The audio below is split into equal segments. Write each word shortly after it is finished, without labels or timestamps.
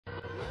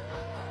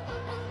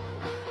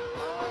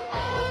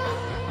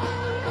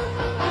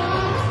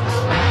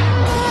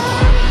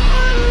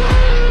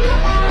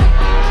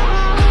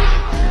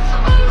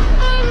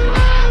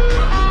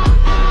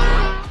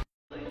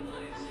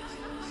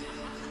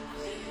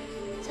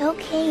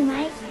okay,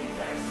 Mike.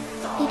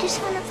 We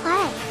just want to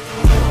play.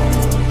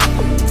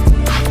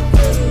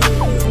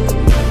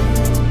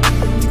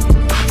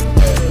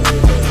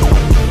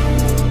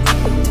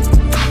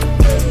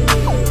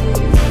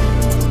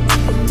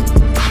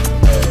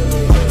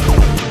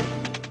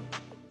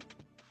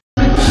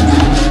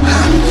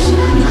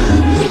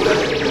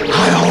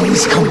 I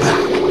always come back.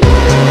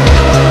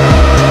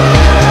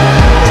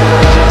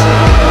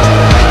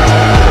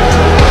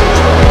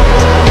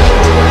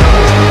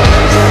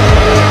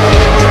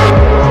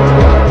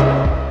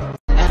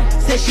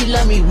 She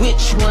love me,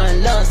 which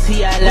one?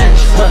 Lossy Island.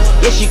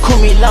 Yeah, she call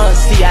me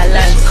Lossy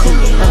Island.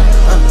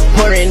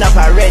 Pouring up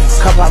a red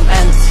cup, I'm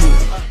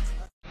anti.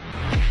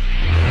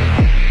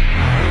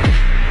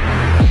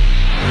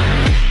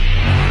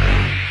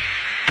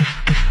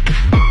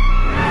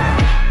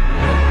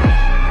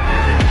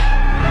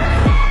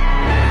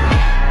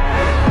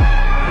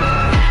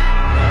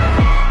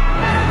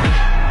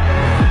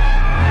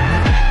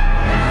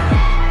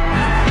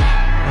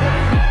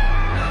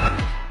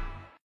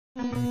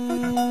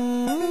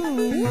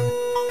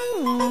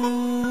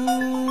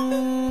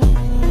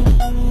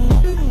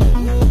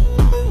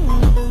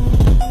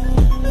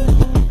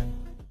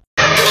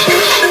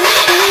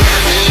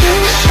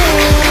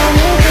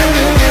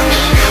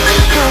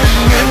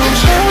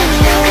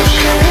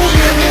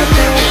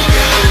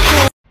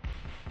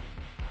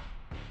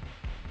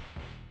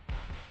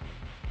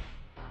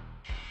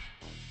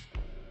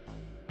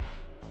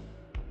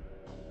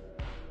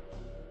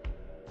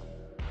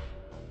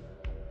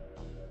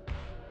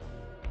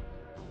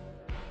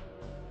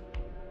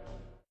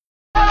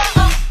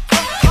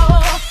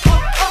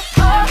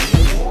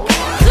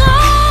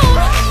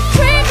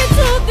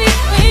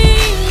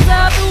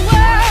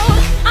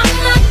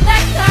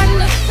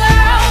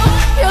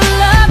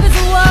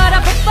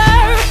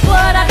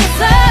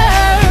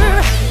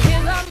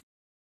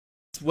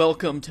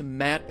 Welcome to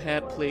Matt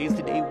Pat Plays.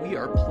 Today we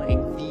are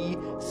playing the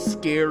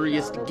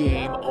scariest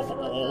game of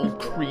all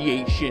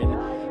creation.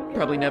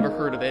 Probably never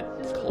heard of it.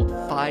 It's called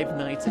Five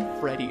Nights at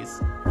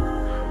Freddy's.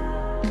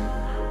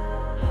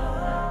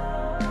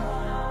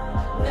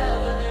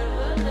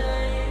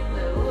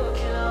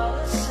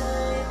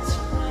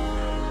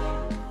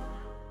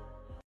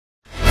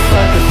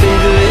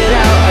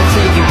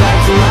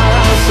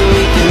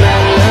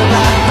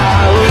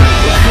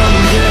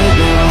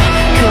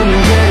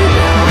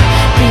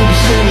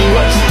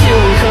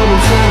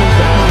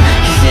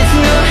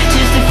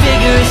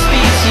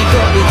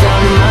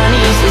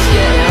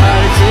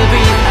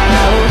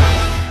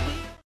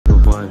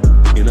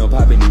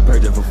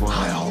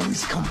 I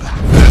always come back.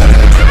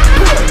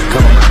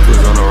 Couple my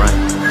twists on the right.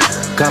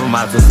 Couple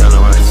my twists on the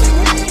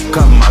right.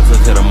 Couple my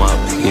twists hit them up.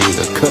 You need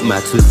to cut my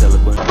twist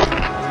eloquent.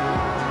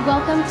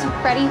 Welcome to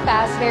Freddy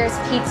Fazbear's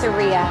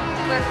Pizzeria,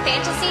 where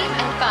fantasy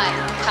and fun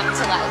come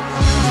to life.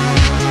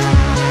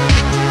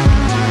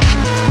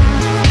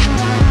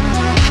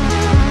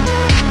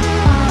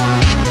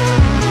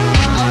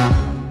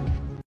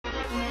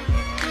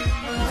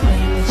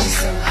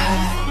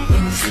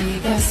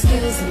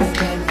 Skills in the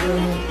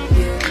bedroom,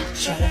 you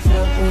try to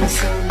flirt when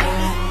so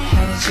mad.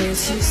 Had a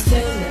chance, you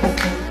still never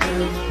come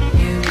through.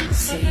 You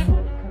see.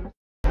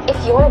 If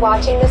you're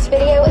watching this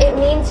video, it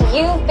means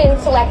you've been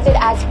selected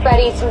as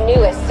Freddy's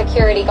newest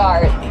security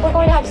guard. We're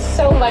going to have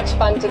so much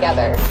fun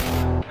together.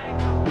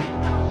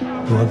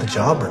 You want the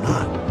job or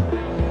not?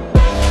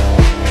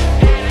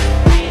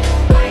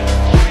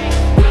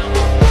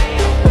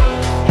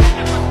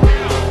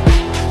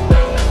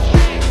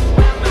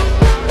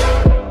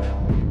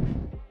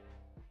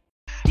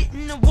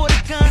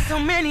 So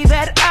many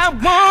that I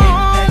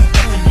want.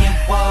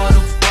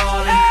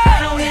 I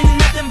don't hear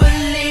nothing but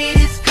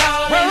ladies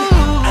calling.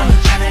 I'm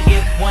trying to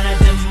get one of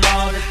them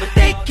all, but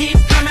they keep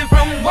coming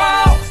from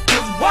wall to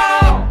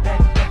wall.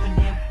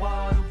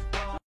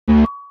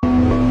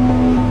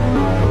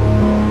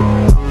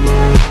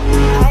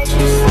 I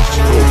just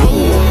wanna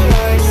be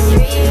your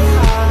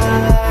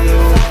sweetheart.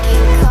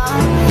 Fucking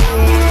come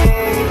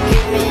here,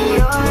 give me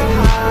your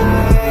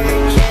heart.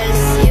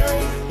 Just you.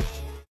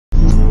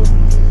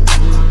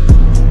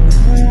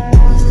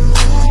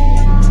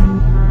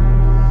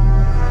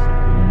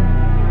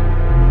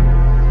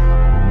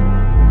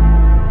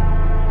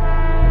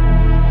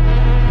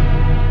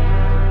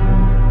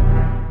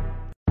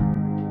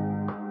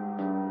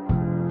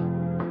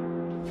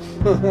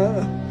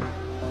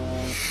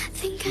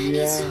 Think I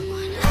need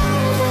someone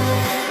older,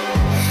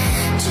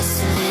 just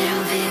a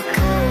little bit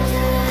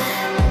colder.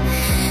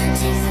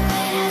 Take the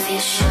weight off your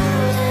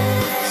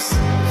shoulders.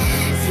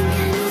 Think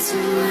I need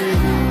someone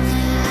older.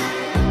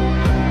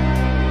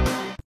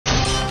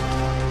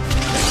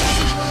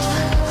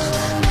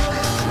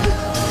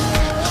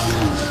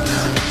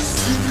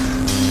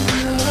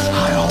 I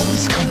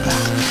always come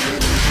back.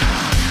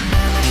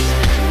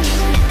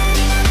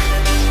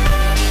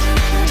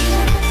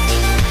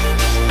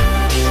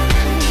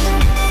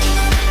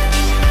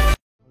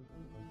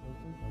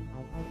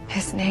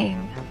 His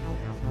name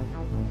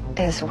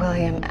is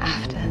William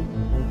Afton.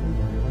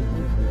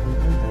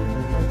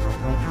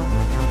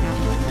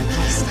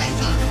 He's my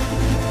father.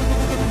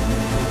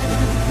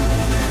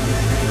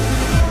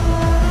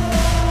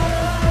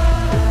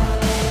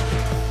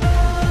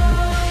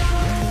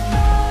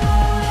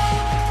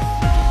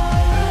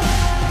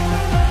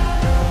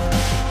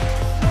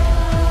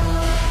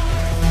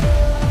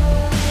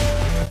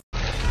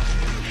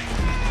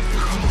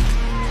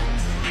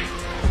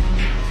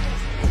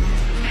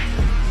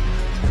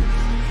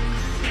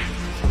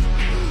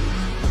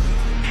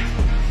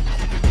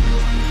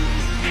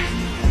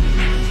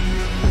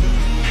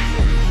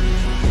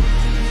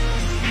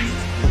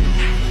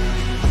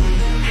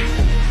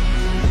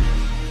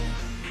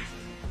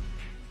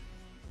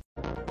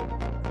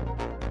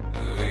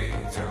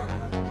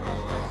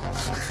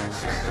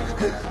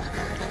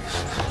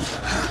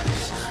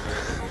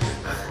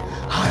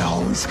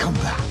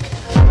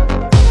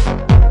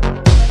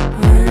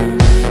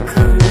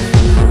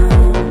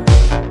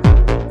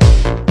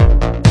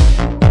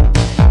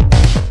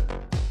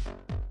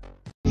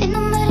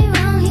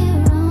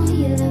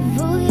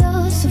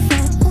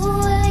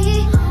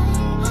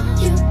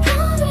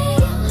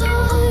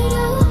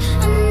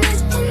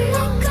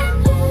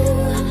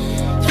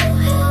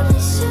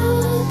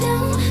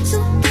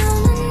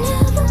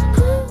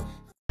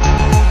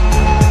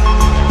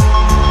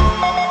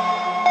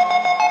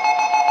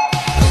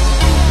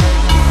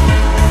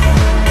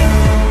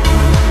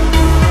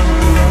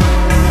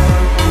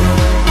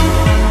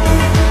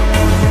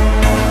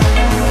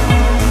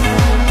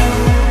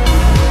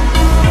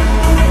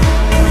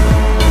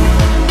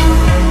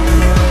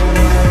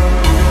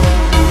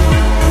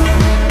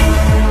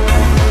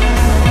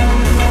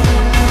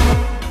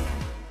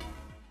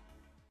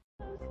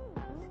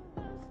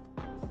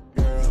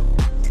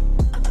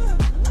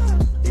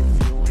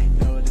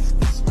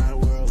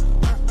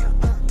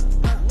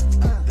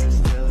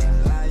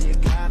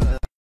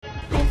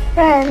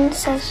 friend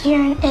says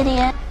you're an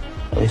idiot.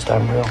 At least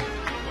I'm real.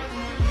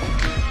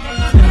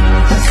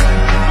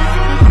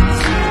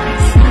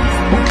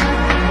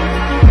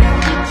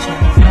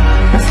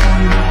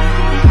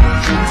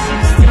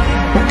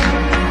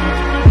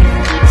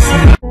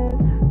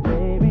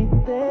 Maybe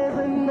there's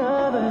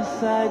another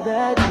side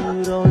that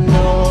you don't know.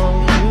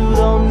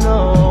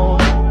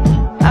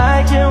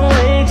 I can't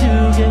wait to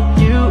get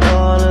you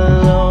all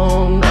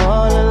alone.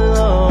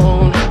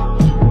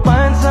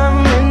 Once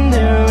I'm in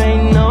there,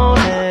 ain't no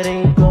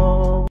letting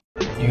go.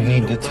 You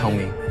need to tell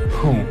me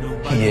who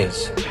he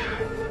is.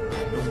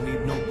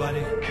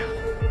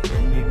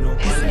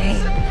 His name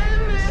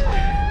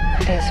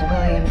is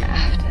William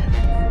Afton.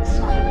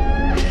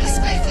 He's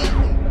my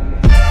father.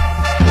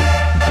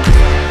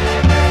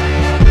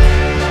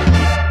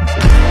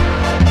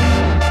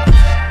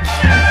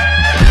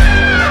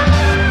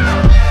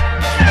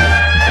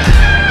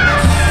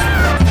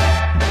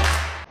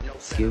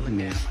 Give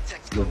me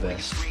the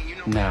vest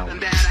now.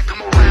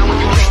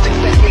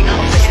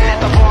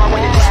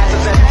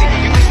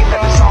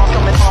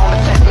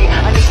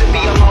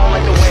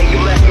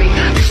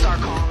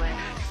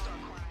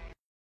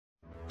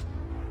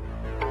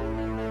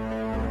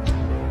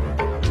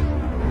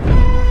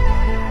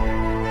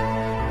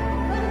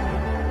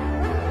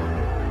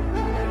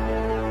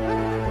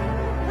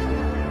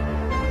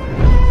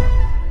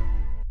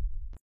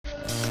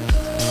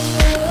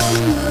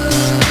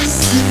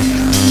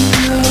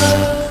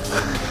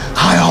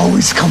 I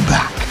always come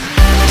back.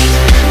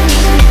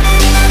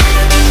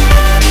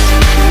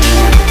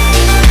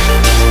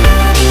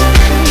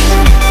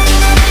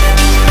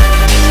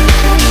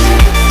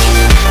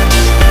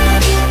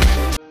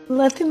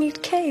 Let them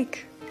eat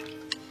cake.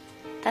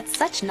 That's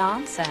such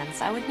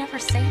nonsense. I would never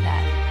say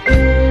that.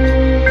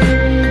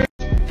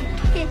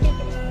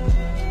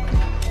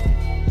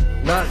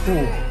 Not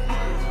cool.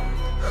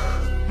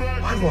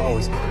 Why do I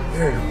always get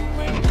married?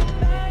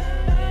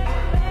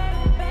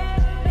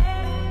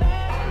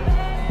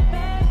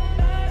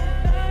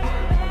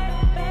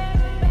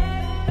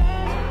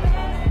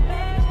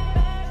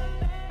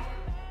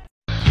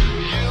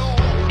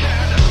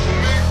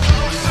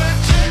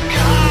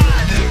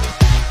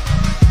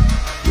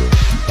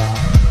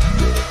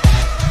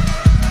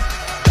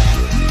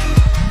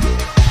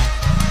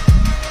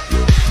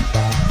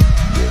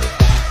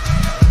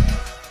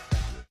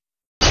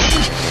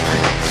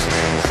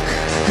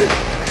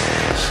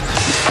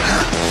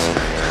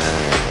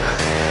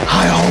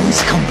 I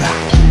always come back.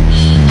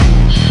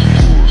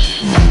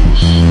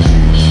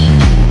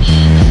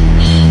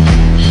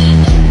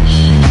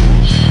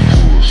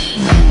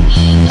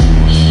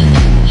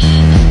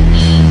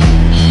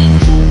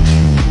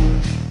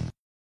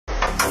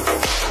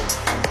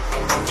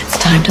 It's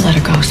time to let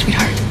her go,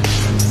 sweetheart.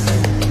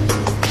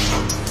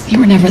 You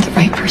were never the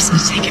right person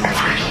to take care of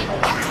her.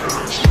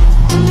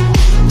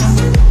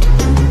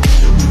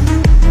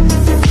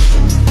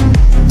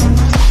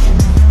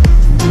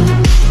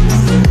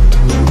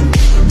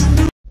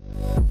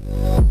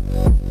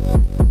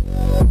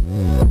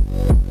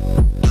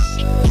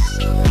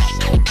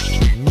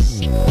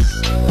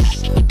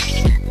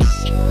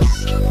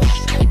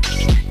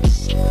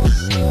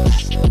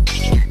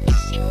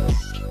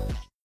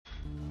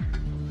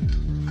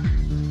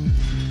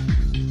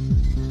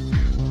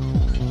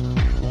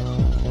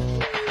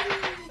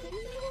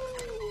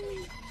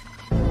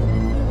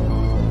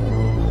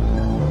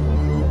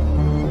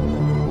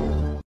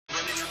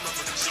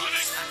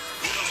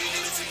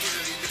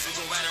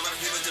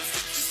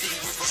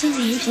 This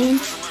is Eugene.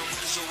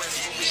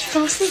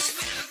 Fall asleep.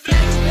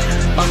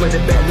 I'm with the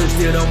bad bitch,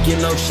 still don't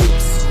get no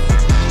shits.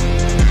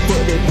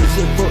 Fuck that bitch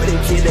and fuck that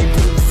kid, they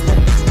dicks.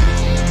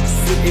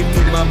 Sit and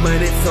put my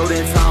money so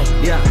they talk,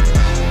 yeah.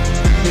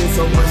 Been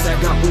so much I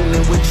got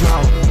women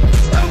withdrawal.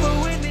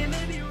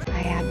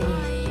 Hi, Abby.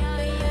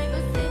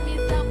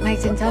 Mike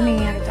didn't tell me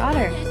he had a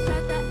daughter.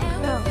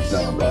 No,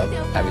 but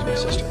Abby's my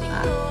sister.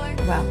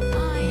 Well,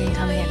 he didn't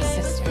tell me he had a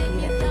sister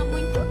either.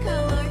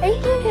 Are you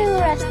here to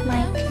arrest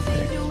Mike?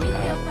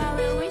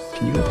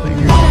 Can you go play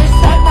your...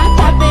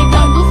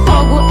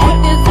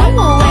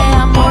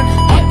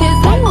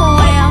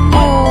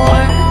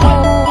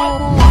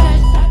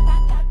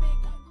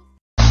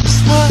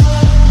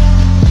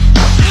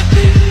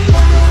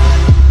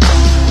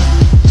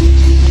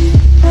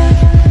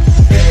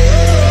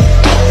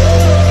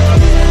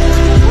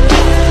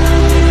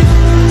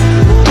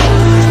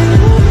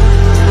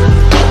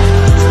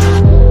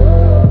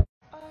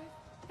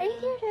 Are you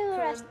here to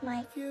arrest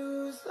Mike?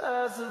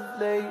 As of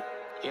late,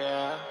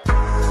 yeah.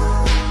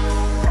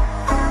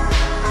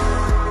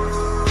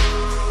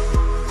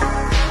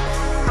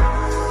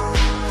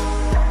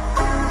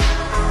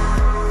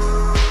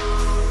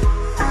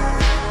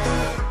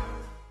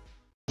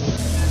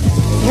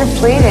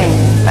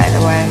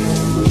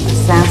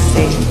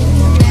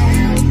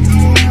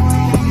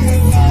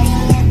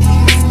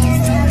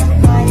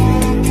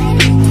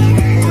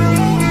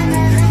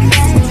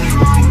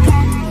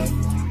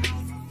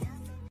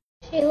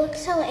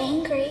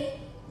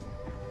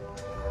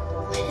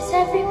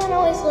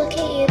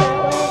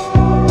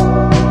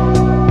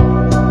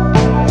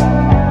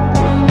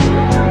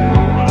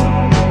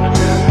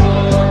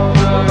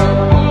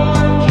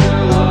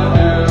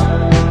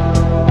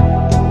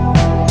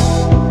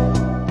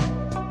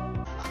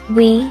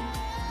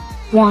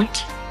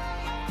 want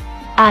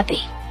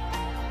Abby.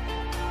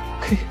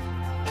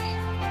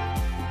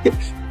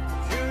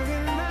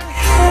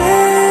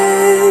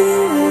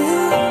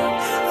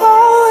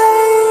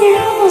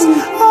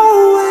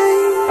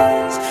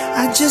 Always,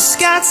 I just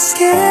got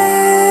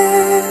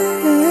scared.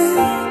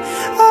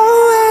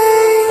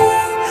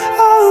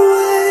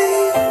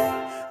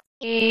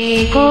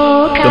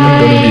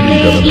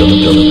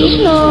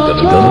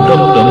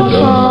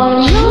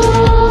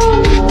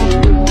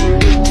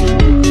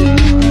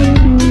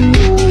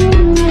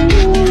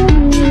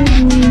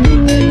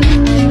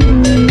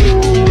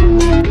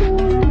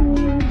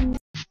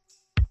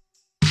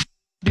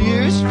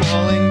 Tears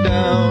falling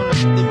down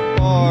at the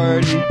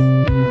party.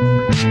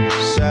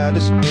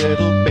 Saddest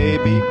little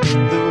baby in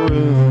the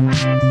room.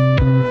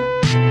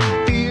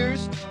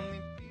 Tears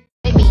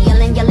Baby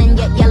yelling,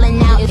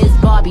 yelling out. It's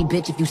Barbie,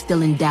 bitch, if you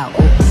still in doubt.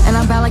 And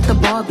I'm bad like the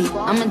Barbie.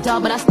 I'm a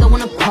doll, but I still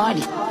wanna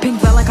party. Pink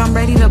felt like I'm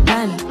ready to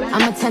bend.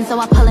 I'm a 10, so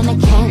I pull in a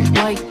Ken.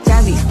 Like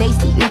Jazzy,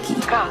 Stacy, Nikki.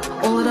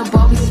 All of the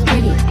Barbies is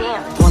pretty.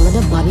 All of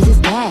the Barbies is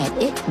bad.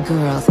 It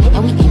girls,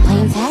 and we ain't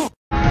playing tag.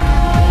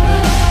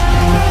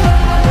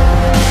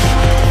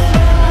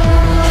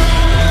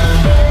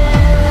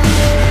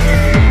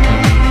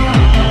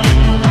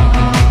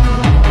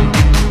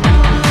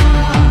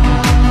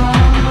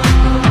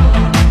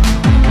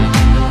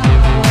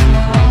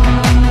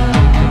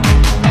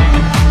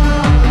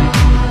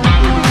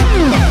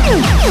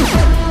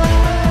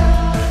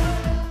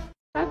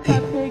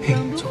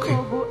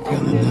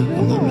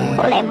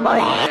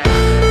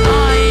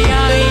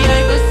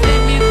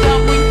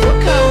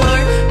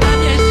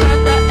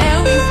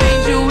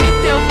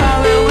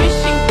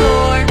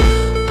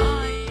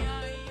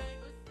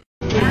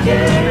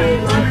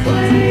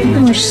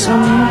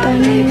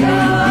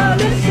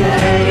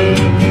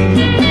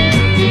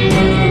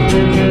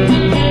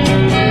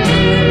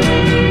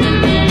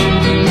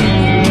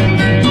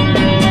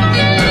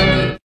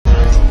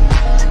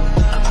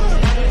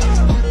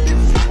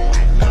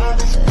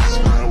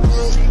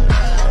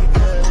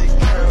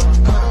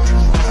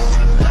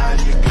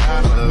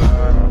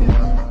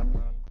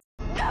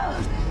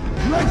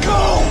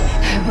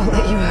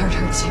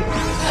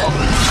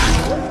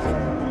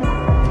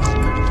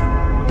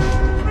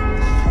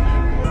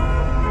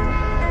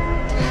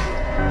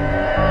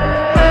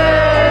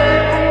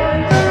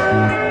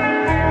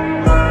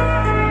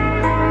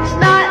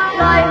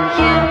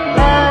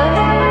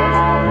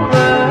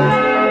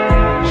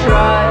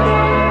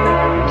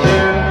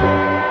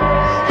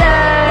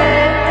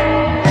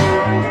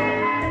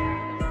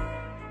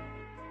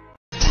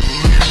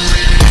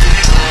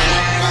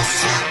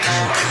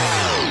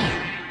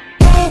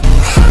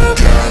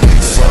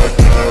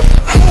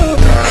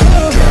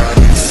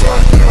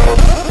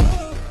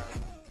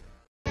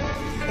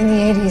 In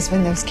the 80s,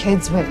 when those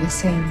kids went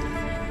missing,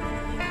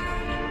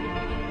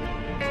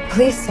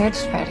 police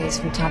searched Freddy's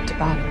from top to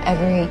bottom.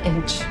 Every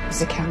inch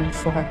was accounted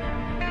for,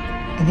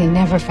 and they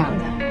never found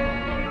them.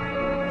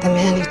 The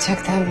man who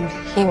took them,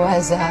 he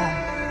was a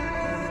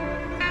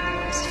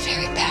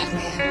very bad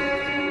man.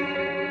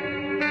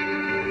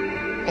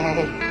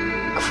 Very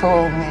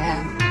cruel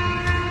man.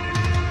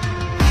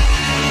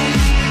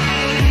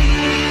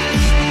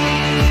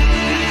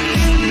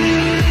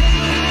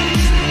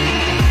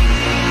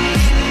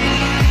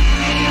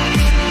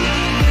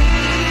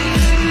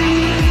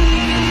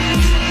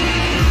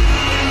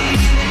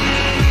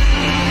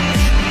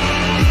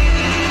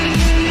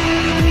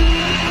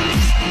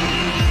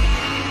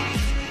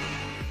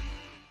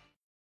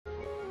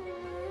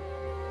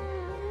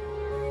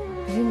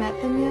 Have you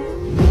met them yet?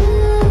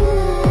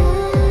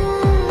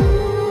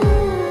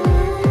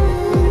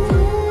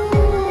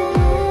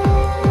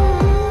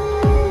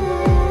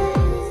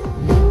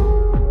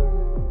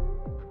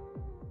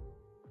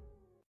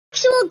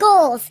 Actual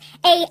goals,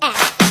 AF.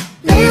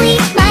 Literally,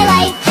 my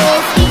life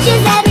is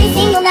speeches every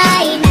single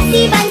night.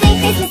 Messy buns and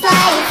Christmas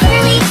lights.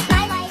 Literally,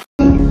 my life.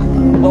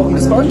 Welcome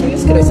to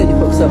Sparky's. Can I set you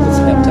folks up with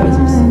some